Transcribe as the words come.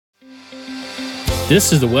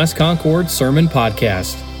This is the West Concord Sermon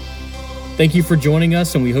Podcast. Thank you for joining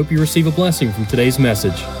us, and we hope you receive a blessing from today's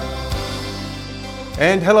message.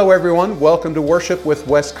 And hello everyone, welcome to worship with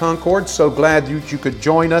West Concord. So glad you could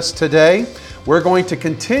join us today. We're going to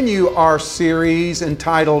continue our series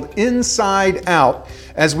entitled Inside Out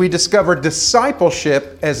as we discover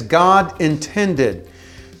discipleship as God intended.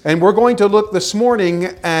 And we're going to look this morning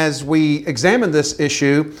as we examine this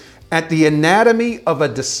issue at the anatomy of a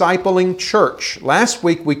discipling church. Last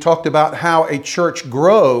week we talked about how a church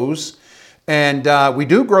grows, and we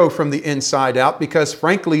do grow from the inside out because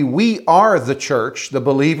frankly we are the church, the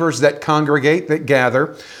believers that congregate, that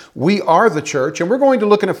gather. We are the church, and we're going to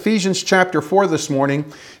look in Ephesians chapter 4 this morning,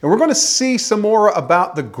 and we're going to see some more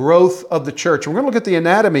about the growth of the church. We're going to look at the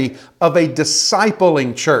anatomy of a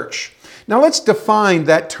discipling church. Now let's define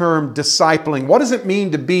that term discipling. What does it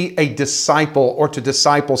mean to be a disciple or to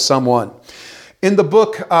disciple someone? In the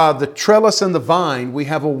book, The Trellis and the Vine, we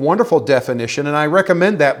have a wonderful definition, and I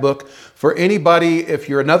recommend that book for anybody, if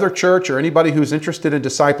you're another church or anybody who's interested in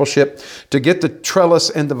discipleship, to get The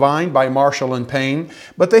Trellis and the Vine by Marshall and Payne.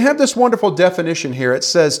 But they have this wonderful definition here. It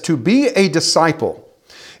says, to be a disciple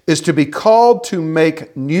is to be called to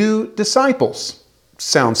make new disciples.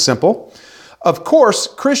 Sounds simple. Of course,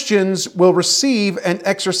 Christians will receive and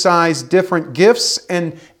exercise different gifts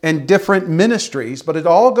and different ministries, but it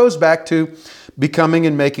all goes back to becoming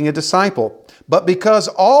and making a disciple. But because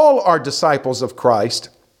all are disciples of Christ,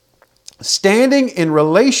 standing in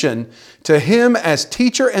relation to Him as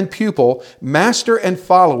teacher and pupil, master and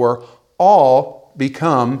follower, all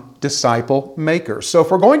become disciple makers. So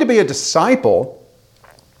if we're going to be a disciple,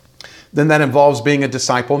 then that involves being a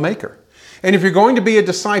disciple maker. And if you're going to be a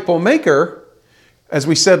disciple maker, as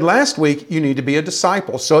we said last week, you need to be a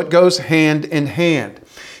disciple. So it goes hand in hand.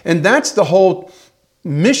 And that's the whole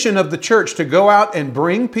mission of the church, to go out and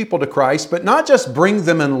bring people to Christ, but not just bring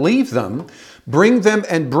them and leave them, bring them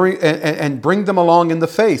and bring them along in the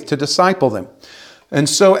faith, to disciple them. And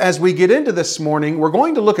so as we get into this morning, we're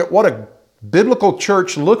going to look at what a biblical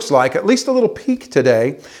church looks like, at least a little peek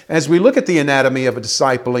today, as we look at the anatomy of a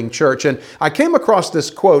discipling church. And I came across this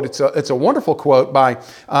quote. It's a wonderful quote by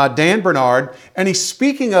Dan Bernard, and he's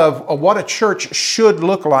speaking of what a church should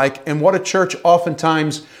look like and what a church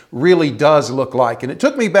oftentimes really does look like. And it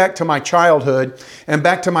took me back to my childhood and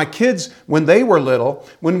back to my kids when they were little,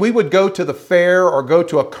 when we would go to the fair or go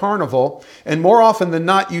to a carnival, and more often than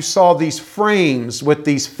not you saw these frames with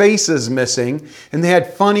these faces missing, and they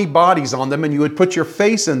had funny bodies on them, and you would put your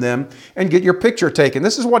face in them and get your picture taken.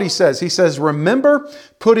 This is what he says. He says, remember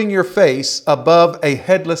putting your face above a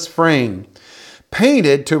headless frame,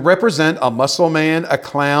 painted to represent a muscle man, a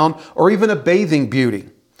clown, or even a bathing beauty.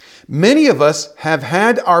 Many of us have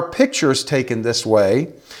had our pictures taken this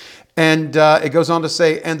way, and it goes on to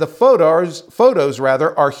say, and the photos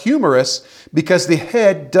are humorous because the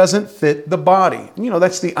head doesn't fit the body. You know,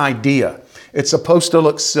 that's the idea. It's supposed to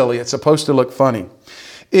look silly. It's supposed to look funny.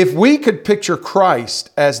 If we could picture Christ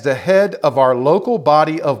as the head of our local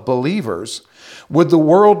body of believers, would the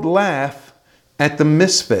world laugh at the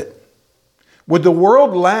misfit? Would the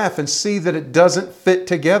world laugh and see that it doesn't fit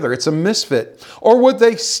together? It's a misfit. Or would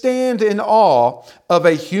they stand in awe of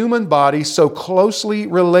a human body so closely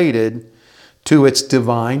related to its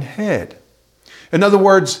divine head? In other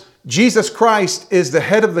words, Jesus Christ is the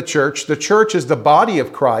head of the church. The church is the body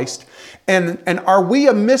of Christ. And are we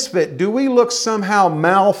a misfit? Do we look somehow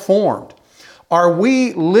malformed? Are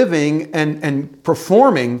we living and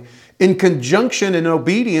performing in conjunction and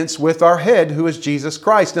obedience with our head, who is Jesus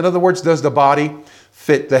Christ? In other words, does the body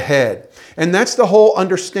fit the head? And that's the whole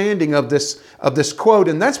understanding of this quote.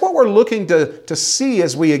 And that's what we're looking to see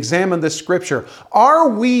as we examine this scripture. Are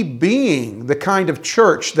we being the kind of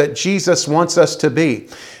church that Jesus wants us to be?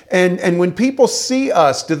 And when people see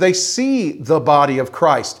us, do they see the body of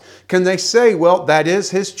Christ? Can they say, well, that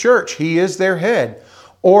is His church. He is their head.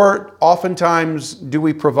 Or oftentimes do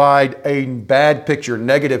we provide a bad picture,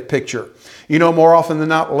 negative picture? You know, more often than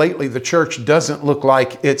not lately, the church doesn't look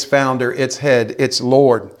like its founder, its head, its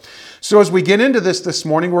Lord. So as we get into this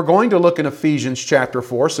morning, we're going to look in Ephesians chapter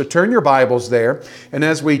 4. So turn your Bibles there. And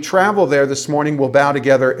as we travel there this morning, we'll bow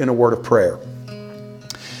together in a word of prayer.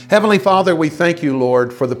 Heavenly Father, we thank you,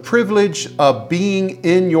 Lord, for the privilege of being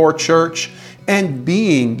in your church and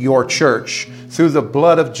being your church through the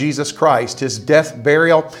blood of Jesus Christ, His death,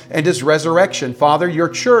 burial, and His resurrection. Father, your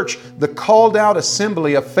church, the called out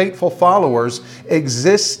assembly of faithful followers,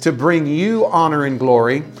 exists to bring you honor and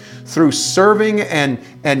glory through serving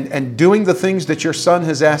and doing the things that your Son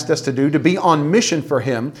has asked us to do, to be on mission for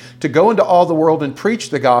Him, to go into all the world and preach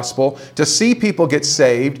the gospel, to see people get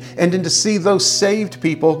saved, and then to see those saved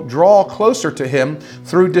people draw closer to Him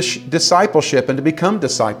through discipleship and to become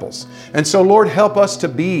disciples. And so, Lord, help us to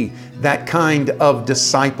be that kind of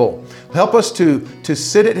disciple. Help us to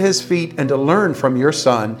sit at His feet and to learn from your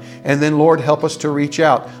Son. And then, Lord, help us to reach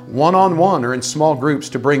out one-on-one or in small groups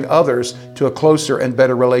to bring others to a closer and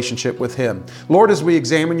better relationship with Him. Lord, as we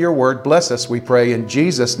examine your word, bless us, we pray, in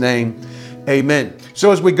Jesus' name. Amen.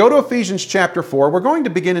 So as we go to Ephesians chapter 4, we're going to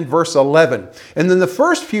begin in verse 11. And then the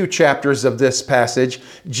first few chapters of this passage,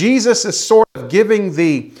 Jesus is sort of giving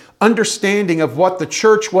the understanding of what the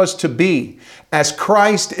church was to be as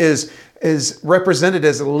Christ is represented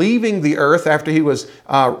as leaving the earth after He was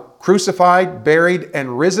crucified, buried,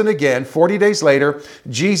 and risen again. 40 days later,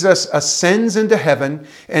 Jesus ascends into heaven.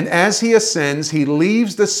 And as He ascends, He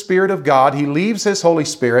leaves the Spirit of God. He leaves His Holy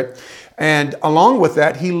Spirit. And along with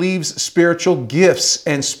that, He leaves spiritual gifts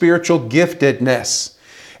and spiritual giftedness.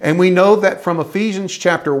 And we know that from Ephesians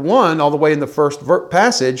chapter 1, all the way in the first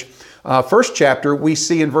chapter, we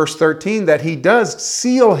see in verse 13 that He does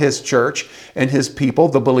seal His church and His people,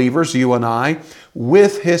 the believers, you and I,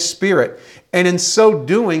 with His Spirit. And in so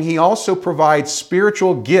doing, He also provides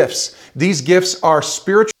spiritual gifts. These gifts are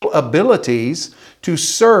spiritual abilities to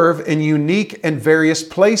serve in unique and various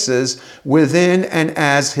places within and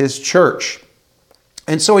as His church.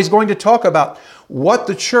 And so He's going to talk about what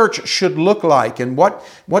the church should look like and what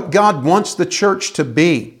God wants the church to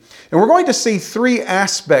be. And we're going to see three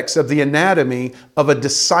aspects of the anatomy of a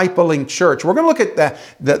discipling church. We're going to look at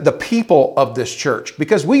the people of this church,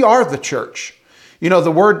 because we are the church. You know,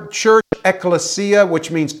 the word church, ecclesia,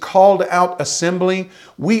 which means called out assembly.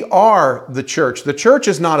 We are the church. The church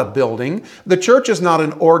is not a building. The church is not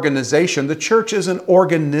an organization. The church is an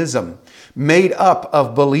organism made up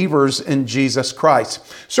of believers in Jesus Christ.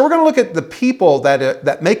 So we're going to look at the people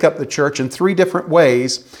that make up the church in three different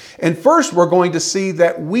ways. And first, we're going to see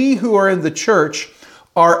that we who are in the church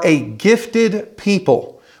are a gifted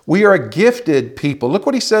people. We are a gifted people. Look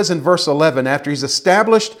what he says in verse 11 after he's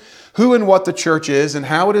established who and what the church is and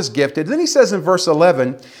how it is gifted. Then he says in verse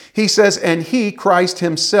 11, he says, and He, Christ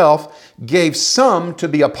Himself, gave some to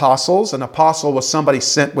be apostles. An apostle was somebody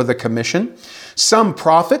sent with a commission. Some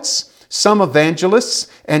prophets, some evangelists,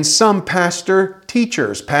 and some pastors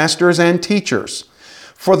and teachers,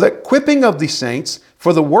 for the equipping of the saints,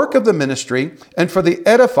 for the work of the ministry, and for the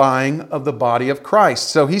edifying of the body of Christ.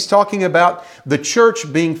 So he's talking about the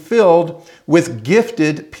church being filled with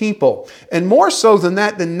gifted people. And more so than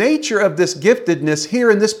that, the nature of this giftedness here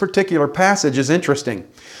in this particular passage is interesting.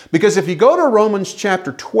 Because if you go to Romans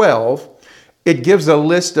chapter 12, it gives a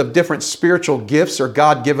list of different spiritual gifts or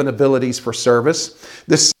God-given abilities for service.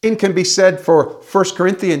 The same can be said for 1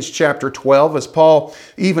 Corinthians chapter 12, as Paul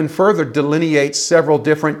even further delineates several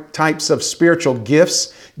different types of spiritual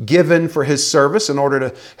gifts given for his service in order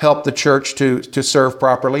to help the church to serve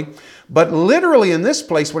properly. But literally in this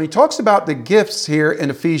place, when he talks about the gifts here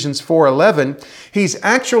in Ephesians 4:11, he's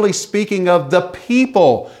actually speaking of the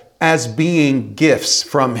people as being gifts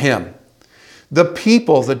from Him. The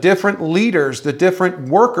people, the different leaders, the different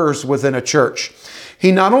workers within a church. He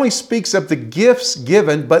not only speaks of the gifts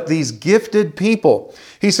given, but these gifted people.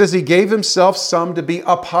 He says He gave Himself some to be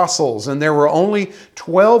apostles, and there were only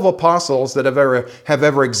 12 apostles that have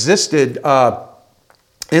ever existed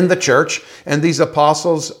in the church. And these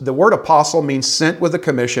apostles, the word apostle means sent with a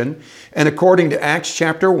commission. And according to Acts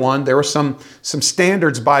chapter 1, there were some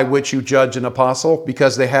standards by which you judge an apostle,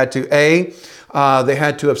 because they had to, they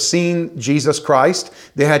had to have seen Jesus Christ.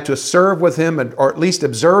 They had to serve with Him, or at least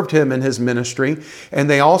observed Him in His ministry. And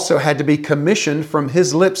they also had to be commissioned from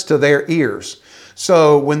His lips to their ears.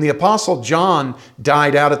 So when the Apostle John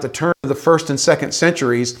died out at the turn of the 1st and 2nd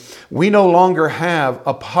centuries, we no longer have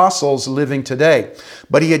apostles living today.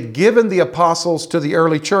 But he had given the apostles to the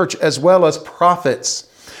early church as well as prophets.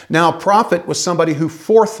 Now, a prophet was somebody who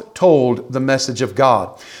foretold the message of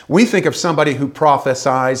God. We think of somebody who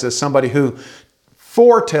prophesies as somebody who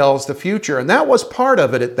foretells the future, and that was part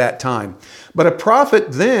of it at that time. But a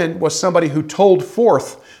prophet then was somebody who told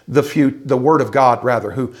forth the word of God,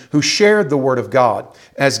 who shared the word of God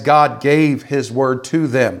as God gave His word to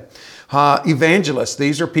them. Evangelists,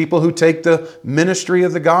 these are people who take the ministry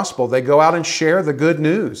of the gospel. They go out and share the good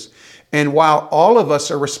news. And while all of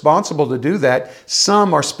us are responsible to do that,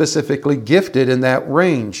 some are specifically gifted in that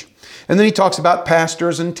range. And then he talks about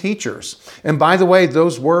pastors and teachers. And by the way,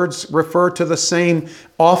 those words refer to the same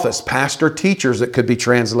office, pastor, teachers, it could be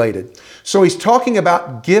translated. So he's talking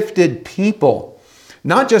about gifted people,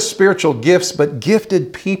 not just spiritual gifts, but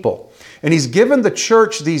gifted people. And He's given the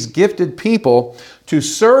church these gifted people to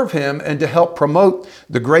serve Him and to help promote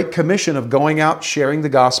the Great Commission of going out, sharing the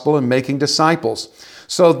gospel, and making disciples.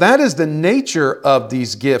 So that is the nature of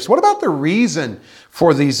these gifts. What about the reason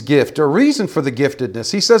for these gifts, or reason for the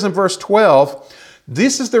giftedness? He says in verse 12,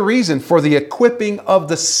 this is the reason for the equipping of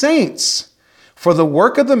the saints for the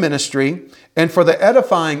work of the ministry and for the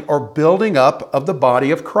edifying or building up of the body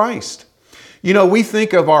of Christ. You know, we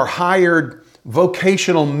think of our hired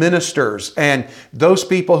vocational ministers and those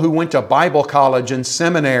people who went to Bible college and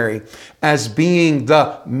seminary as being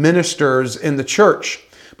the ministers in the church.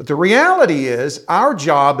 But the reality is, our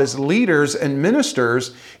job as leaders and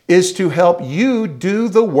ministers is to help you do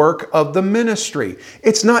the work of the ministry.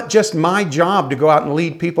 It's not just my job to go out and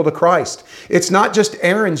lead people to Christ. It's not just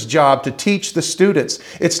Aaron's job to teach the students.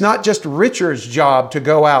 It's not just Richard's job to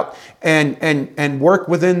go out and work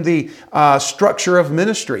within the structure of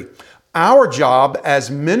ministry. Our job as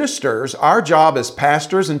ministers, our job as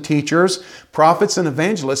pastors and teachers, prophets and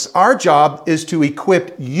evangelists, our job is to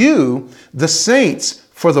equip you, the saints,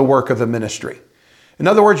 for the work of the ministry. In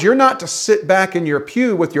other words, you're not to sit back in your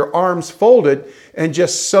pew with your arms folded and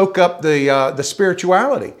just soak up the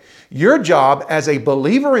spirituality. Your job as a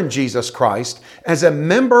believer in Jesus Christ, as a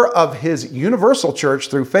member of His universal church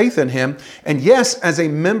through faith in Him, and yes, as a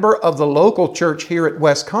member of the local church here at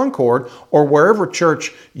West Concord or wherever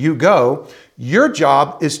church you go, your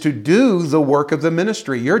job is to do the work of the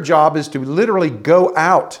ministry. Your job is to literally go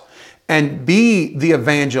out and be the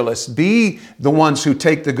evangelists, be the ones who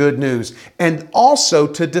take the good news, and also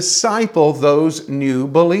to disciple those new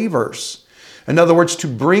believers. In other words, to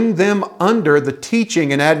bring them under the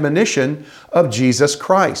teaching and admonition of Jesus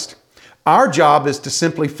Christ. Our job is to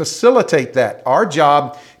simply facilitate that. Our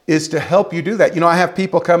job is to help you do that. You know, I have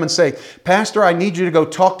people come and say, Pastor, I need you to go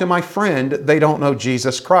talk to my friend. They don't know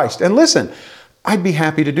Jesus Christ. And listen, I'd be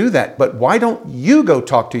happy to do that, but why don't you go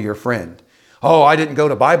talk to your friend? Oh, I didn't go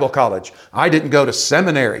to Bible college. I didn't go to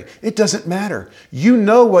seminary. It doesn't matter. You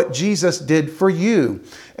know what Jesus did for you,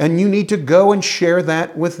 and you need to go and share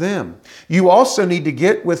that with them. You also need to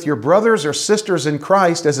get with your brothers or sisters in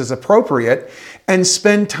Christ, as is appropriate, and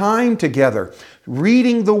spend time together,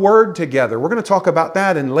 reading the Word together. We're going to talk about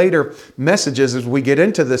that in later messages as we get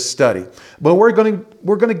into this study. But we're going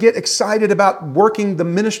to get excited about working the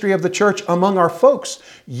ministry of the church among our folks.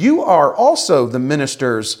 You are also the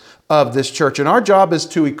ministers of this church, and our job is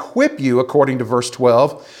to equip you, according to verse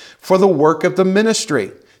 12, for the work of the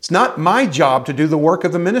ministry. It's not my job to do the work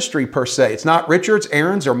of the ministry per se. It's not Richard's,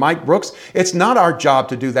 Aaron's, or Mike Brooks. It's not our job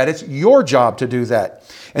to do that. It's your job to do that.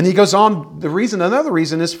 And he goes on, another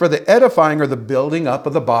reason is for the edifying or the building up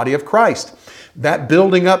of the body of Christ. That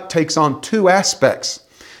building up takes on two aspects.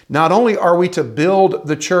 Not only are we to build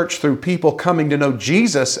the church through people coming to know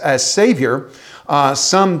Jesus as Savior,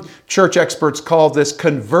 some church experts call this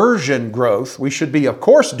conversion growth. We should be, of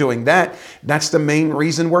course, doing that. That's the main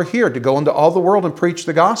reason we're here, to go into all the world and preach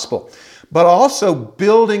the gospel. But also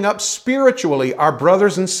building up spiritually our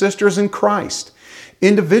brothers and sisters in Christ.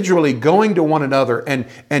 Individually going to one another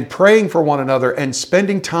and praying for one another and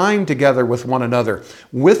spending time together with one another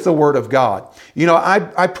with the Word of God. You know,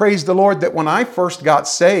 I praise the Lord that when I first got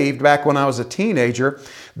saved back when I was a teenager,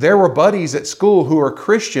 there were buddies at school who were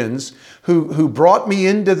Christians who brought me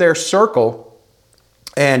into their circle.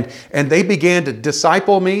 And they began to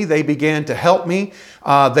disciple me. They began to help me.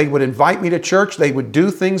 They would invite me to church. They would do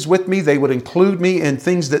things with me. They would include me in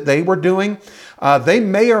things that they were doing. They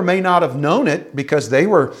may or may not have known it because they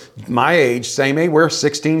were my age, same age, we're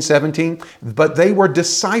 16, 17, but they were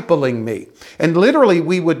discipling me. And literally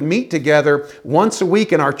we would meet together once a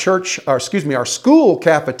week in our our school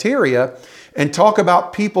cafeteria and talk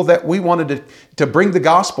about people that we wanted to bring the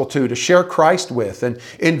gospel to share Christ with. And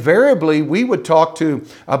invariably, we would talk to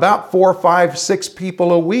about 4, 5, 6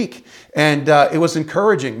 people a week. And it was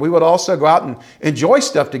encouraging. We would also go out and enjoy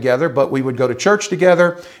stuff together, but we would go to church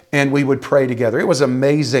together and we would pray together. It was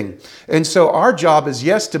amazing. And so our job is,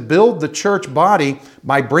 yes, to build the church body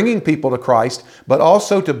by bringing people to Christ, but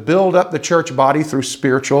also to build up the church body through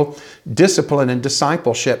spiritual discipline and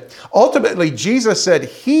discipleship. Ultimately, Jesus said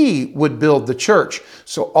He would build the church.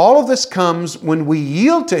 So all of this comes when we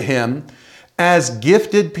yield to Him as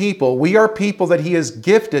gifted people. We are people that He has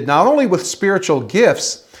gifted not only with spiritual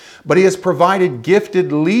gifts, but He has provided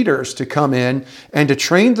gifted leaders to come in and to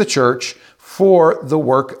train the church for the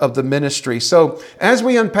work of the ministry. So as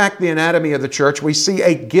we unpack the anatomy of the church, we see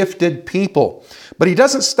a gifted people. But He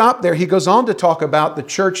doesn't stop there. He goes on to talk about the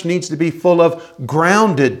church needs to be full of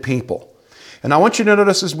grounded people. And I want you to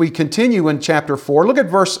notice as we continue in chapter 4, look at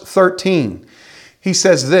verse 13. He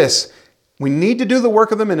says this, we need to do the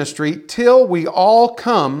work of the ministry till we all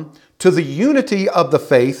come to the unity of the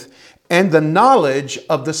faith and the knowledge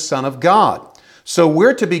of the Son of God. So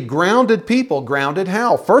we're to be grounded people. Grounded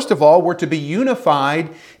how? First of all, we're to be unified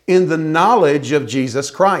in the knowledge of Jesus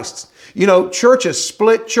Christ. You know, churches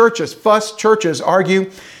split, churches fuss, churches argue,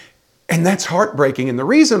 and that's heartbreaking. And the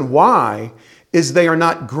reason why is they are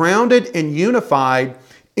not grounded and unified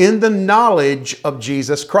in the knowledge of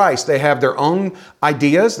Jesus Christ. They have their own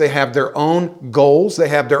ideas, they have their own goals, they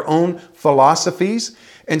have their own philosophies.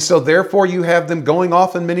 And so therefore you have them going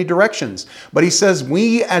off in many directions. But he says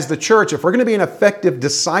we as the church, if we're going to be an effective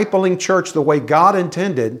discipling church the way God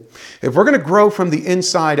intended, if we're going to grow from the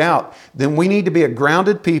inside out, then we need to be a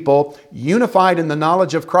grounded people, unified in the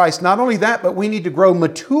knowledge of Christ. Not only that, but we need to grow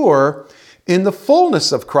mature in the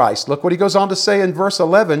fullness of Christ. Look what he goes on to say in verse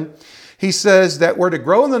 11. He says that we're to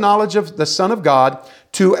grow in the knowledge of the Son of God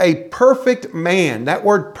to a perfect man. That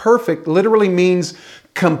word perfect literally means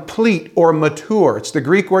complete or mature. It's the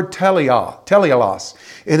Greek word teleos,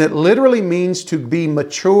 and it literally means to be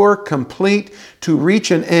mature, complete, to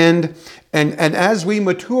reach an end. And as we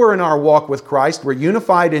mature in our walk with Christ, we're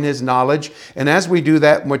unified in His knowledge. And as we do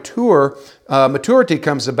that, maturity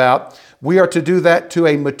comes about. We are to do that to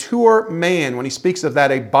a mature man. When he speaks of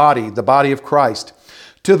that, a body, the body of Christ,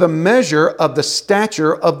 to the measure of the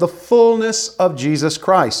stature of the fullness of Jesus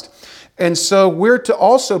Christ. And so we're to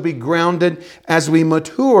also be grounded as we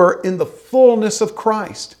mature in the fullness of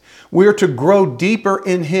Christ. We're to grow deeper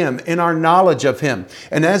in Him, in our knowledge of Him.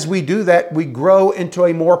 And as we do that, we grow into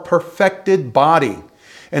a more perfected body.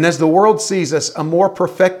 And as the world sees us, a more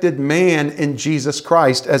perfected man in Jesus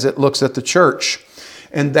Christ as it looks at the church.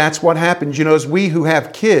 And that's what happens. You know, as we who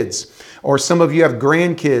have kids, or some of you have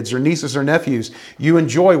grandkids or nieces or nephews, you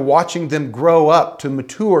enjoy watching them grow up, to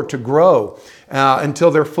mature, to grow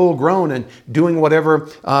until they're full grown and doing whatever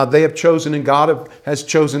they have chosen and God has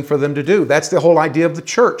chosen for them to do. That's the whole idea of the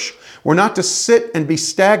church. We're not to sit and be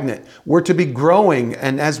stagnant. We're to be growing.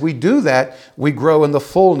 And as we do that, we grow in the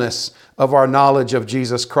fullness of our knowledge of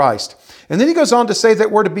Jesus Christ. And then he goes on to say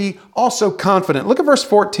that we're to be also confident. Look at verse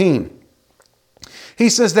 14. He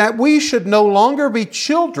says that we should no longer be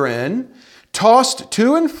children tossed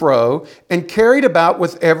to and fro and carried about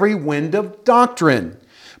with every wind of doctrine,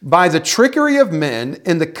 by the trickery of men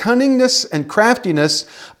in the cunningness and craftiness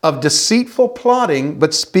of deceitful plotting,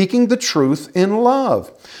 but speaking the truth in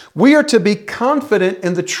love. We are to be confident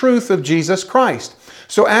in the truth of Jesus Christ.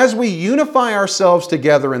 So as we unify ourselves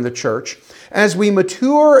together in the church, as we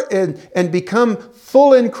mature and become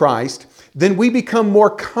full in Christ, then we become more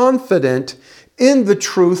confident in the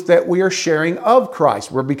truth that we are sharing of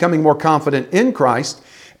Christ. We're becoming more confident in Christ,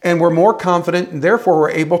 and we're more confident, and therefore we're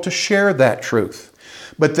able to share that truth.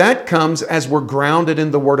 But that comes as we're grounded in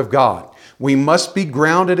the Word of God. We must be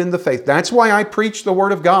grounded in the faith. That's why I preach the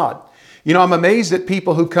Word of God. You know, I'm amazed at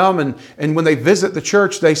people who come and when they visit the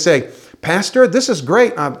church, they say, Pastor, this is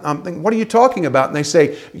great. I'm thinking, what are you talking about? And they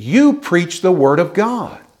say, you preach the Word of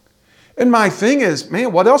God. And my thing is,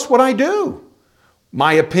 man, what else would I do?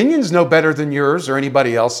 My opinion's no better than yours or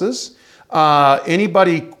anybody else's.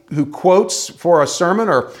 Anybody who quotes for a sermon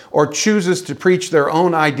or chooses to preach their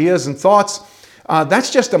own ideas and thoughts,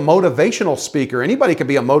 that's just a motivational speaker. Anybody can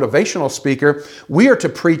be a motivational speaker. We are to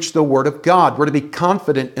preach the Word of God. We're to be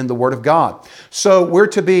confident in the Word of God. So we're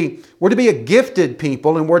to be a gifted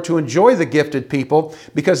people, and we're to enjoy the gifted people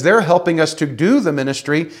because they're helping us to do the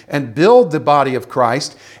ministry and build the body of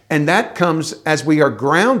Christ. And that comes as we are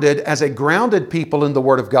grounded as a grounded people in the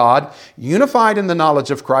Word of God, unified in the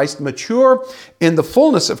knowledge of Christ, mature in the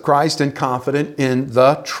fullness of Christ, and confident in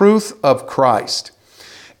the truth of Christ.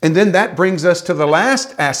 And then that brings us to the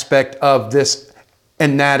last aspect of this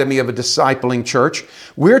anatomy of a discipling church.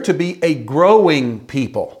 We're to be a growing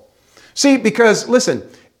people. See, because listen,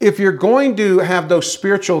 if you're going to have those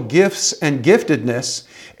spiritual gifts and giftedness,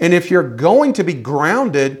 and if you're going to be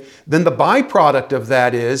grounded, then the byproduct of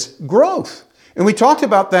that is growth. And we talked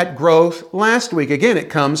about that growth last week. Again, it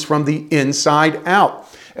comes from the inside out.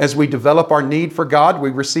 As we develop our need for God, we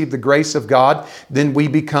receive the grace of God, then we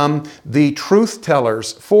become the truth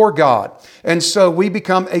tellers for God. And so we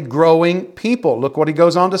become a growing people. Look what he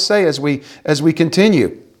goes on to say as we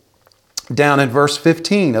continue. Down in verse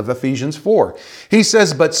 15 of Ephesians 4. He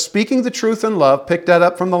says, but speaking the truth in love, pick that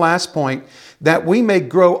up from the last point, that we may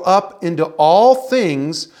grow up into all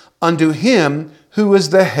things unto Him who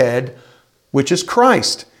is the head, which is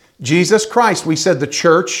Christ. Jesus Christ. We said the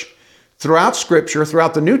church throughout Scripture,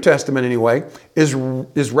 throughout the New Testament anyway, is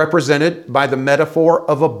represented by the metaphor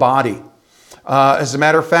of a body. As a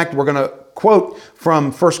matter of fact, we're going to quote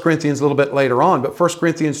from 1 Corinthians a little bit later on, but 1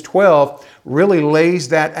 Corinthians 12 really lays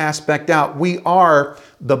that aspect out. We are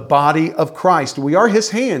the body of Christ. We are His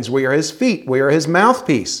hands. We are His feet. We are His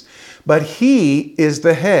mouthpiece. But He is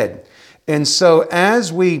the head. And so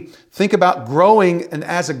as we think about growing and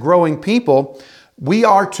as a growing people, we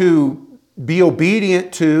are to be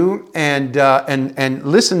obedient to and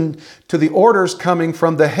listen to the orders coming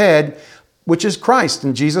from the head, which is Christ.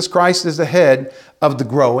 And Jesus Christ is the head of the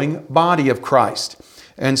growing body of Christ.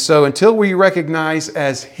 And so until we recognize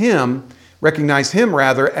Him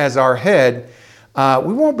as our head,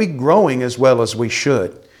 we won't be growing as well as we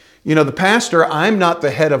should. You know, the pastor, I'm not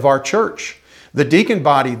the head of our church. The deacon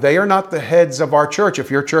body, they are not the heads of our church.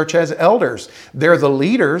 If your church has elders, they're the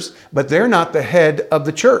leaders, but they're not the head of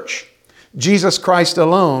the church. Jesus Christ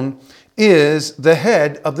alone is the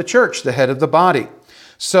head of the church, the head of the body.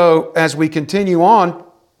 So as we continue on,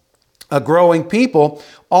 a growing people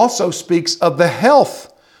also speaks of the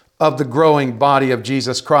health of the growing body of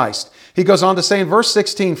Jesus Christ. He goes on to say in verse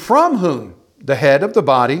 16, from whom, the head of the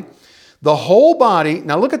body, the whole body,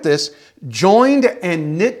 now look at this, joined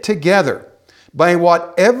and knit together by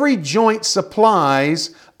what every joint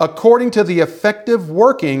supplies according to the effective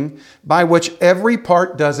working by which every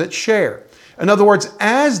part does its share. In other words,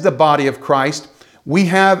 as the body of Christ, we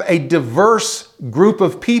have a diverse group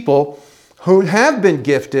of people who have been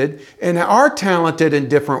gifted and are talented in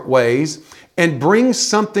different ways and bring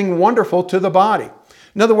something wonderful to the body.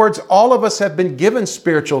 In other words, all of us have been given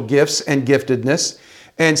spiritual gifts and giftedness,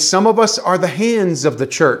 and some of us are the hands of the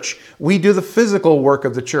church. We do the physical work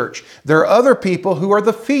of the church. There are other people who are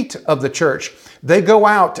the feet of the church. They go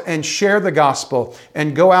out and share the gospel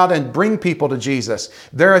and go out and bring people to Jesus.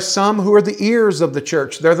 There are some who are the ears of the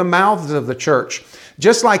church. They're the mouths of the church.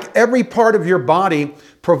 Just like every part of your body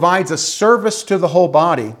provides a service to the whole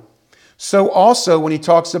body, so also when he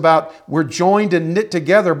talks about we're joined and knit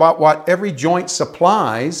together by what every joint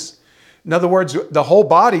supplies, in other words, the whole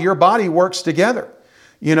body, your body works together.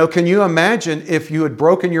 You know, can you imagine if you had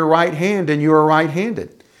broken your right hand and you were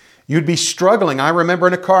right-handed? You'd be struggling. I remember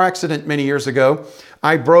in a car accident many years ago,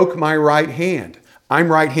 I broke my right hand.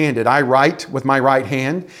 I'm right-handed. I write with my right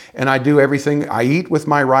hand and I do everything. I eat with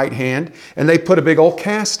my right hand, and they put a big old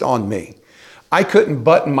cast on me. I couldn't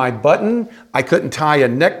button my button. I couldn't tie a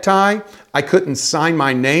necktie. I couldn't sign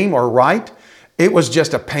my name or write. It was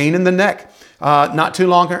just a pain in the neck. Not too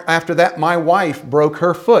long after that, my wife broke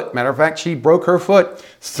her foot. Matter of fact, she broke her foot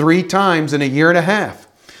 3 times in a year and a half.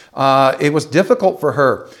 It was difficult for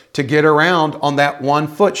her to get around on that one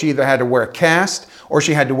foot. She either had to wear a cast, or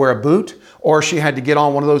she had to wear a boot, or she had to get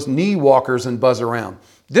on one of those knee walkers and buzz around.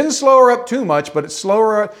 Didn't slow her up too much, but it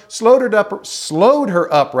slowed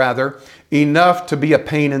her up enough to be a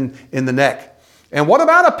pain in the neck. And what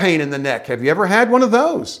about a pain in the neck? Have you ever had one of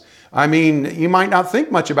those? I mean, you might not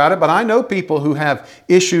think much about it, but I know people who have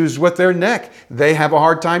issues with their neck. They have a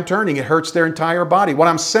hard time turning. It hurts their entire body. What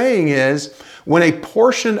I'm saying is, when a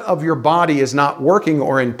portion of your body is not working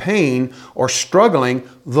or in pain or struggling,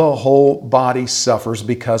 the whole body suffers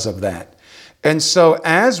because of that. And so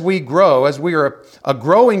as we grow, as we are a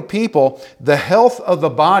growing people, the health of the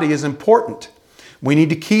body is important. We need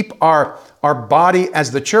to keep our body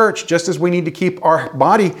as the church, just as we need to keep our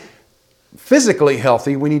body physically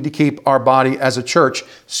healthy, we need to keep our body as a church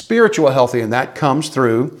spiritual healthy, and that comes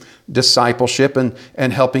through discipleship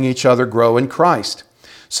and helping each other grow in Christ.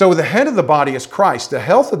 So the head of the body is Christ. The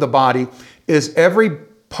health of the body is every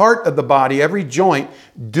part of the body, every joint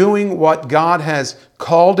doing what God has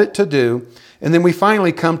called it to do. And then we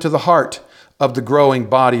finally come to the heart of the growing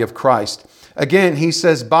body of Christ. Again, he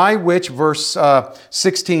says, by which, verse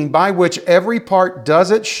 16, by which every part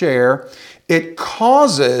does its share, it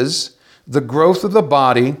causes the growth of the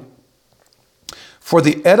body for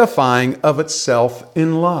the edifying of itself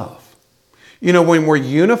in love. You know, when we're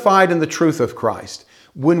unified in the truth of Christ,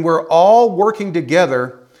 when we're all working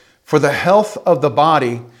together for the health of the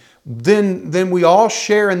body, then we all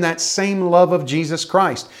share in that same love of Jesus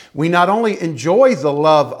Christ. We not only enjoy the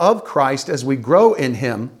love of Christ as we grow in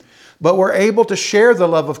Him, but we're able to share the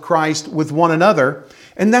love of Christ with one another.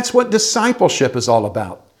 And that's what discipleship is all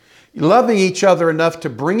about. Loving each other enough to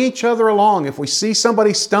bring each other along. If we see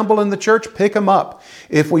somebody stumble in the church, pick them up.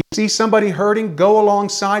 If we see somebody hurting, go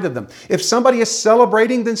alongside of them. If somebody is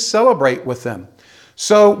celebrating, then celebrate with them.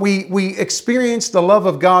 So we experience the love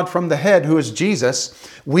of God from the head, who is Jesus.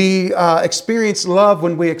 We experience love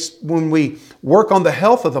when we work on the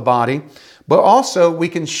health of the body, but also we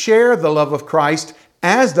can share the love of Christ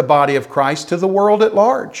as the body of Christ to the world at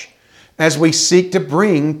large, as we seek to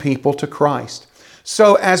bring people to Christ.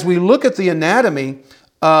 So as we look at the anatomy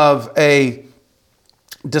of a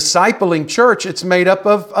discipling church, it's made up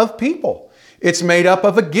of people. It's made up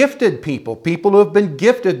of a gifted people who have been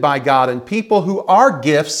gifted by God, and people who are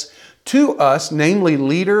gifts to us, namely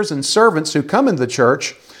leaders and servants who come in the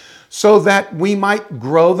church, so that we might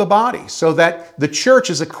grow the body, so that the church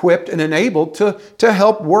is equipped and enabled to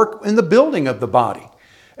help work in the building of the body.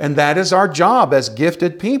 And that is our job as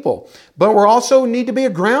gifted people. But we also need to be a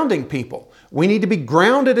grounding people. We need to be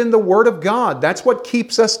grounded in the Word of God. That's what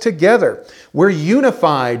keeps us together. We're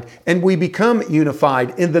unified, and we become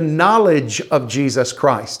unified in the knowledge of Jesus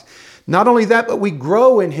Christ. Not only that, but we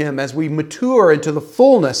grow in Him as we mature into the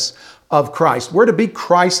fullness of Christ. We're to be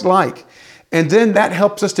Christ-like. And then that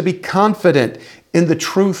helps us to be confident in the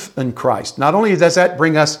truth in Christ. Not only does that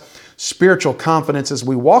bring us spiritual confidence as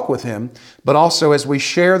we walk with Him, but also as we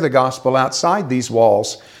share the gospel outside these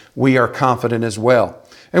walls, we are confident as well.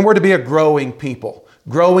 And we're to be a growing people,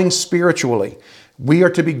 growing spiritually. We are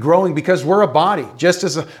to be growing because we're a body. Just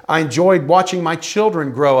as I enjoyed watching my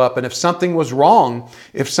children grow up, and if something was wrong,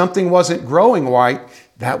 if something wasn't growing right,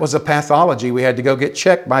 that was a pathology. We had to go get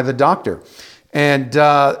checked by the doctor. And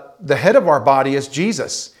the head of our body is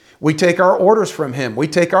Jesus. We take our orders from Him. We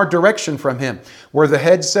take our direction from Him. Where the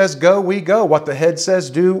head says go, we go. What the head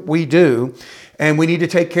says do, we do. And we need to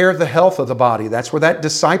take care of the health of the body. That's where that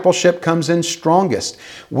discipleship comes in strongest.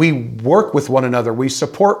 We work with one another. We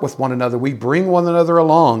support with one another. We bring one another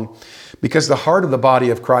along, because the heart of the body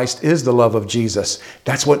of Christ is the love of Jesus.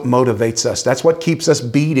 That's what motivates us. That's what keeps us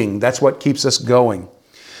beating. That's what keeps us going.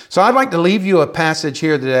 So I'd like to leave you a passage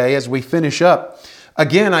here today as we finish up.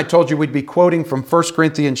 Again, I told you we'd be quoting from 1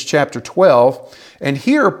 Corinthians chapter 12. And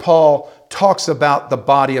here Paul talks about the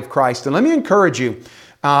body of Christ. And let me encourage you,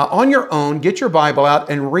 on your own, get your Bible out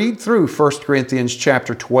and read through 1 Corinthians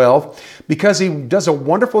chapter 12, because he does a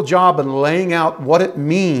wonderful job in laying out what it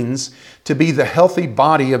means to be the healthy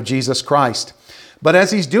body of Jesus Christ. But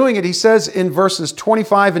as he's doing it, he says in verses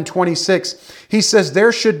 25 and 26, he says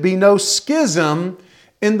there should be no schism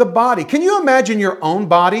in the body. Can you imagine your own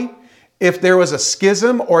body if there was a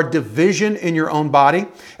schism or division in your own body?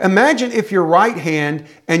 Imagine if your right hand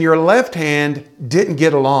and your left hand didn't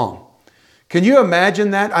get along. Can you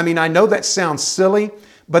imagine that? I mean, I know that sounds silly,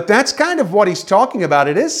 but that's kind of what he's talking about.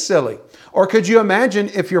 It is silly. Or could you imagine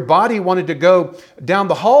if your body wanted to go down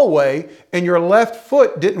the hallway and your left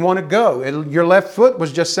foot didn't want to go? Your left foot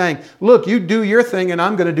was just saying, look, you do your thing and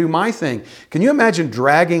I'm going to do my thing. Can you imagine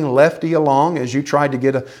dragging lefty along as you tried to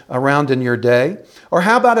get around in your day? Or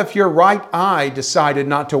how about if your right eye decided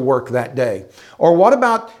not to work that day? Or what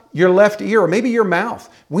about your left ear, or maybe your mouth?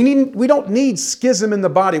 We don't need schism in the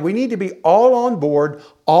body. We need to be all on board,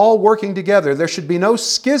 all working together. There should be no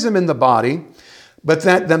schism in the body, but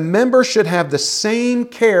that the members should have the same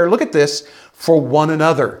care, look at this, for one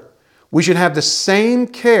another. We should have the same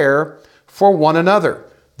care for one another.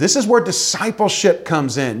 This is where discipleship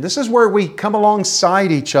comes in. This is where we come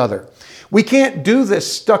alongside each other. We can't do this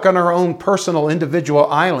stuck on our own personal individual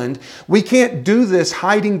island. We can't do this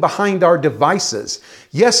hiding behind our devices.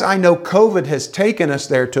 Yes, I know COVID has taken us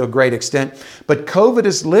there to a great extent, but COVID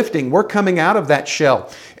is lifting. We're coming out of that shell.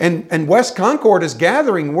 And West Concord is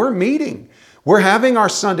gathering. We're meeting. We're having our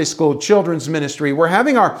Sunday school children's ministry. We're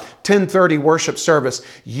having our 10:30 worship service.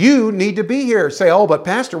 You need to be here. Say, oh, but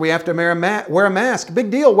Pastor, we have to wear a mask. Big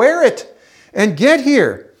deal. Wear it and get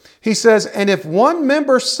here. He says, and if one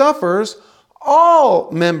member suffers,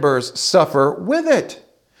 all members suffer with it.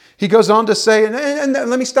 He goes on to say, and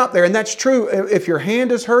let me stop there. And that's true. If your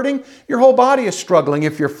hand is hurting, your whole body is struggling.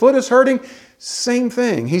 If your foot is hurting, same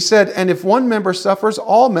thing. He said, and if one member suffers,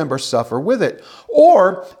 all members suffer with it.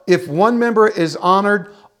 Or if one member is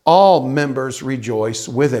honored, all members rejoice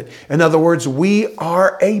with it. In other words, we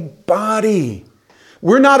are a body.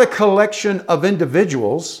 We're not a collection of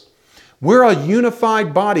individuals. We're a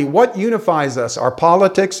unified body. What unifies us? Our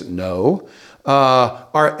politics? No.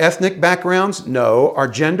 Our ethnic backgrounds? No. Our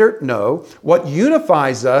gender? No. What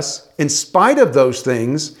unifies us, in spite of those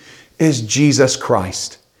things, is Jesus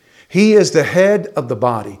Christ. He is the head of the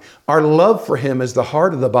body. Our love for Him is the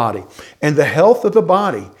heart of the body. And the health of the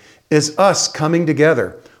body is us coming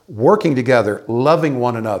together, working together, loving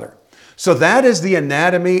one another. So that is the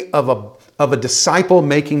anatomy of a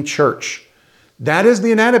disciple-making church. That is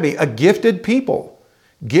the anatomy, a gifted people,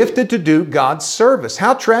 gifted to do God's service.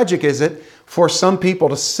 How tragic is it for some people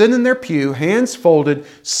to sit in their pew, hands folded,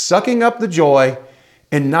 sucking up the joy,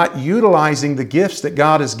 and not utilizing the gifts that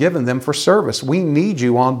God has given them for service? We need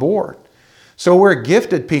you on board. So we're a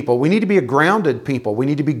gifted people. We need to be a grounded people. We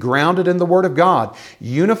need to be grounded in the Word of God,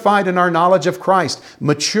 unified in our knowledge of Christ,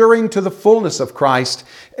 maturing to the fullness of Christ.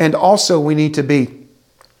 And also we need to be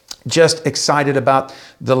just excited about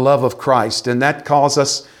the love of Christ. And that calls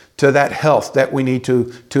us to that health that we need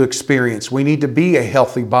to experience. We need to be a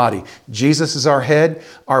healthy body. Jesus is our head,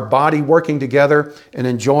 our body working together and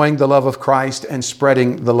enjoying the love of Christ and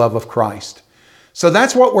spreading the love of Christ. So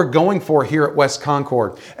that's what we're going for here at West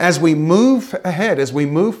Concord. As we move ahead, as we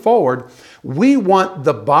move forward, we want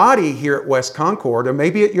the body here at West Concord, or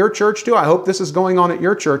maybe at your church too. I hope this is going on at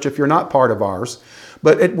your church if you're not part of ours.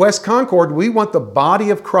 But at West Concord, we want the body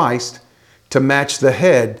of Christ to match the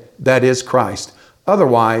head that is Christ.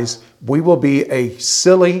 Otherwise, we will be a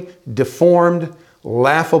silly, deformed,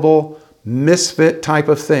 laughable, misfit type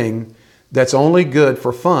of thing that's only good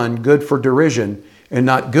for fun, good for derision, and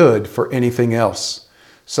not good for anything else.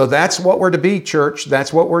 So that's what we're to be, church.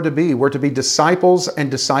 That's what we're to be. We're to be disciples and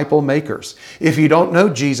disciple makers. If you don't know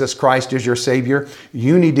Jesus Christ as your Savior,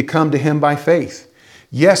 you need to come to Him by faith.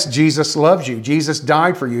 Yes, Jesus loves you. Jesus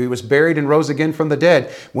died for you. He was buried and rose again from the dead.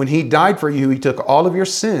 When He died for you, He took all of your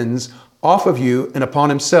sins off of you and upon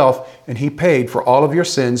Himself, and He paid for all of your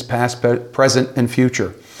sins, past, present, and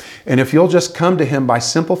future. And if you'll just come to Him by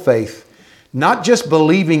simple faith, not just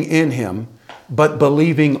believing in Him, but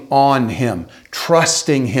believing on Him,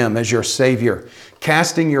 trusting Him as your Savior,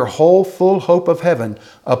 casting your whole full hope of heaven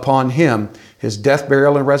upon Him, His death,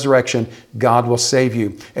 burial, and resurrection, God will save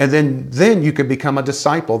you. And then you can become a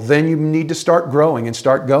disciple. Then you need to start growing and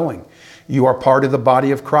start going. You are part of the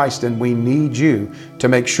body of Christ, and we need you to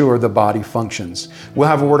make sure the body functions. We'll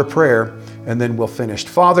have a word of prayer, and then we'll finish.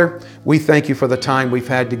 Father, we thank you for the time we've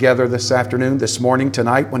had together this afternoon, this morning,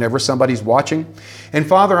 tonight, whenever somebody's watching. And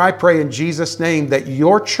Father, I pray in Jesus' name that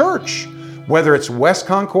your church, whether it's West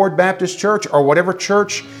Concord Baptist Church or whatever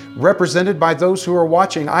church represented by those who are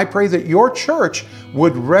watching, I pray that your church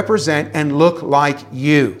would represent and look like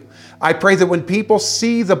you. I pray that when people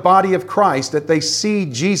see the body of Christ, that they see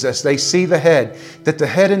Jesus, they see the head, that the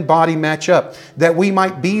head and body match up, that we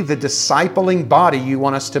might be the discipling body you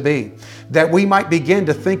want us to be, that we might begin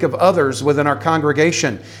to think of others within our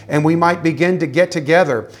congregation, and we might begin to get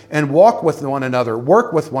together and walk with one another,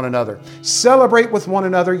 work with one another, celebrate with one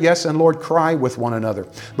another, yes, and Lord, cry with one another.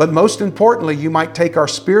 But most importantly, you might take our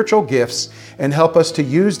spiritual gifts and help us to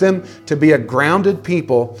use them to be a grounded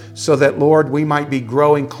people so that, Lord, we might be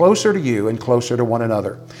growing closer to you and closer to one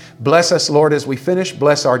another. Bless us, Lord, as we finish.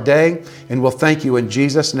 Bless our day, and we'll thank you in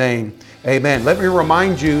Jesus' name. Amen. Let me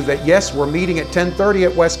remind you that, yes, we're meeting at 10:30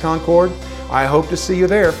 at West Concord. I hope to see you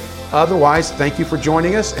there. Otherwise, thank you for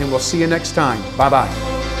joining us, and we'll see you next time. Bye-bye.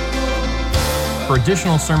 For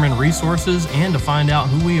additional sermon resources and to find out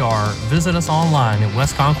who we are, visit us online at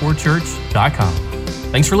westconcordchurch.com.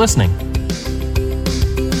 Thanks for listening.